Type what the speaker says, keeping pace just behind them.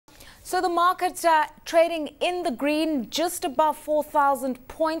So the market trading in the green, just above 4,000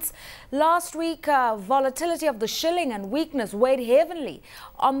 points. Last week, volatility of the shilling and weakness weighed heavily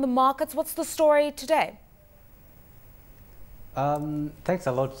on the markets. What's the story today? Thanks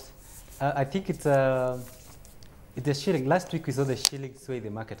a lot. I think it's the shilling. Last week we saw the shilling sway the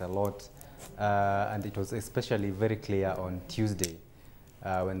market a lot, and it was especially very clear on Tuesday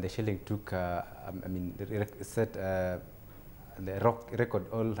when the shilling took, set the record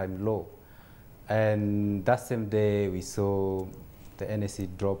all-time low, and that same day we saw the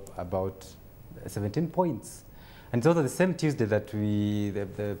NSE drop about 17 points. And it's also the same Tuesday that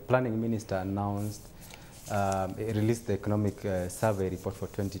the planning minister announced, released the economic survey report for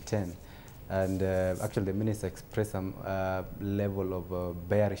 2010. And actually the minister expressed some level of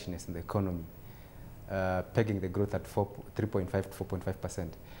bearishness in the economy, pegging the growth at 3.5 to 4.5%.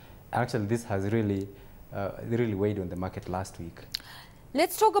 Actually, this has really weighed on the market last week.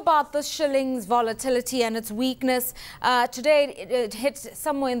 Let's talk about the shilling's volatility and its weakness. Today it hit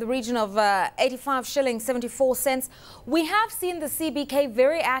somewhere in the region of 85 shillings, 74 cents. We have seen the CBK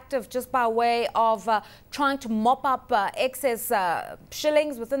very active just by way of trying to mop up excess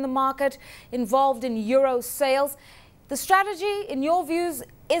shillings within the market, involved in euro sales. The strategy, in your views,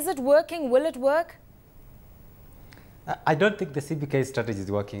 is it working? Will it work? I don't think the CBK strategy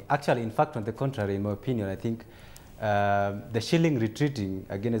is working. Actually, in fact, on the contrary, in my opinion, I think the shilling retreating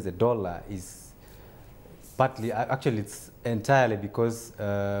against the dollar is partly, actually it's entirely because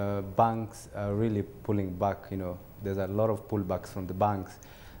banks are really pulling back. You know, there's a lot of pullbacks from the banks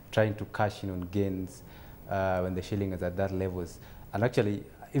trying to cash in on gains when the shilling is at that levels. And actually,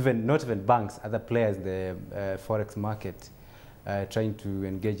 not even banks, other players in the forex market trying to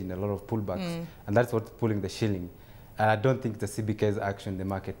engage in a lot of pullbacks. And that's what's pulling the shilling. I don't think the CBK's action in the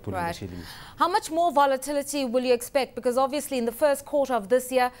market pulling the shilling. How much more volatility will you expect? Because obviously in the first quarter of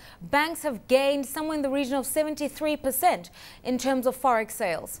this year, banks have gained somewhere in the region of 73% in terms of forex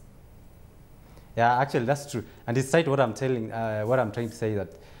sales. Yeah, actually that's true. And despite what I'm trying to say,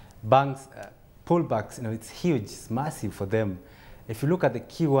 that banks pullbacks, you know, it's huge, it's massive for them. If you look at the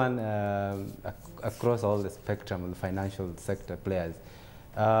Q1 across all the spectrum of the financial sector players,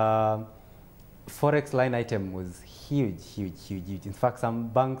 forex line item was huge. In fact, some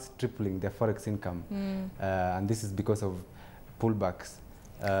banks tripling their forex income, and this is because of pullbacks,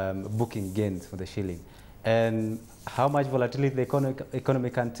 booking gains for the shilling. And how much volatility the economy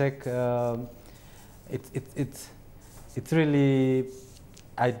can take, it's really,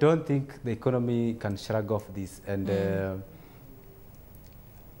 I don't think the economy can shrug off this. And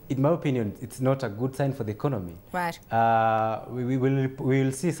in my opinion, it's not a good sign for the economy. Right. We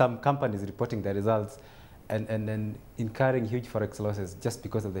will see some companies reporting their results and incurring huge forex losses just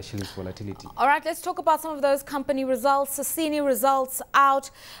because of the shilling's volatility. All right, let's talk about some of those company results. Sasini results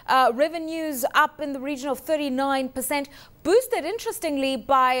out, revenues up in the region of 39%, boosted interestingly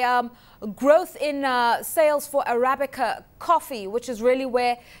by growth in sales for Arabica coffee, which is really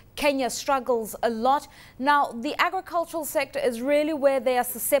where Kenya struggles a lot. Now, the agricultural sector is really where they are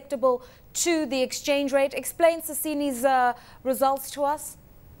susceptible to the exchange rate. Explain Sasini's results to us.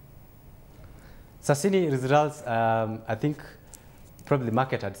 Sasini results, I think probably the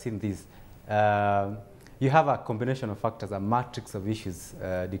market had seen this. You have a combination of factors, a matrix of issues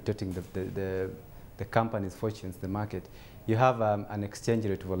dictating the company's fortunes, the market. You have an exchange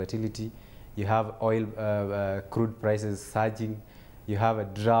rate volatility. You have oil, crude prices surging. You have a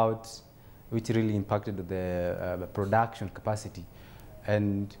drought, which really impacted the production capacity.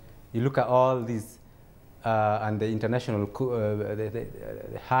 And you look at all these, and the international, the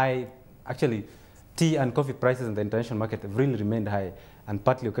high, actually, tea and coffee prices in the international market have really remained high, and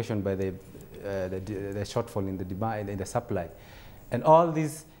partly occasioned by the shortfall in the demand, in the supply. And all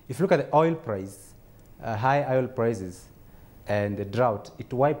these, if you look at the oil price, high oil prices, and the drought,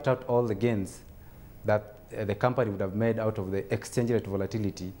 it wiped out all the gains that the company would have made out of the exchange rate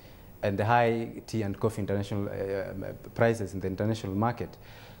volatility and the high tea and coffee international prices in the international market.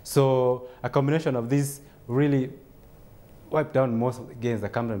 So a combination of these really wiped down most of the gains the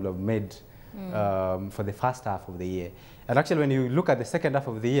company would have made for the first half of the year. And actually, when you look at the second half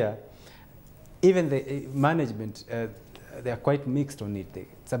of the year, even the management, they are quite mixed on it.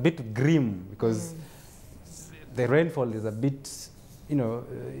 It's a bit grim because the rainfall is a bit, you know,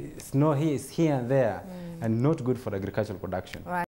 snow here and there, and not good for agricultural production. Right.